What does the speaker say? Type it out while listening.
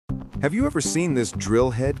Have you ever seen this drill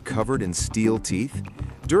head covered in steel teeth?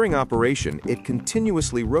 During operation, it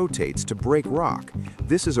continuously rotates to break rock.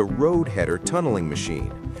 This is a roadheader tunneling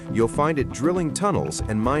machine. You'll find it drilling tunnels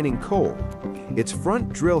and mining coal. Its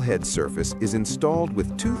front drill head surface is installed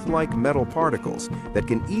with tooth-like metal particles that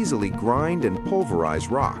can easily grind and pulverize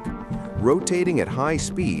rock. Rotating at high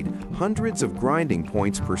speed, hundreds of grinding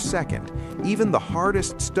points per second, even the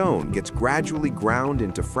hardest stone gets gradually ground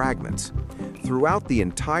into fragments. Throughout the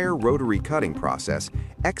entire rotary cutting process,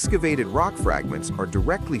 excavated rock fragments are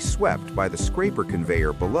directly swept by the scraper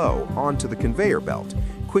conveyor below onto the conveyor belt,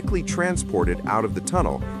 quickly transported out of the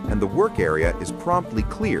tunnel, and the work area is promptly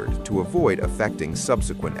cleared to avoid affecting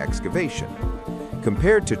subsequent excavation.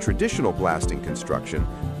 Compared to traditional blasting construction,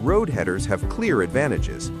 roadheaders have clear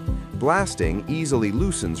advantages. Blasting easily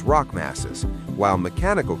loosens rock masses, while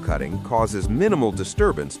mechanical cutting causes minimal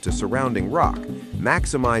disturbance to surrounding rock,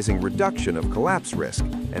 maximizing reduction of collapse risk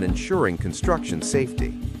and ensuring construction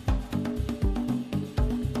safety.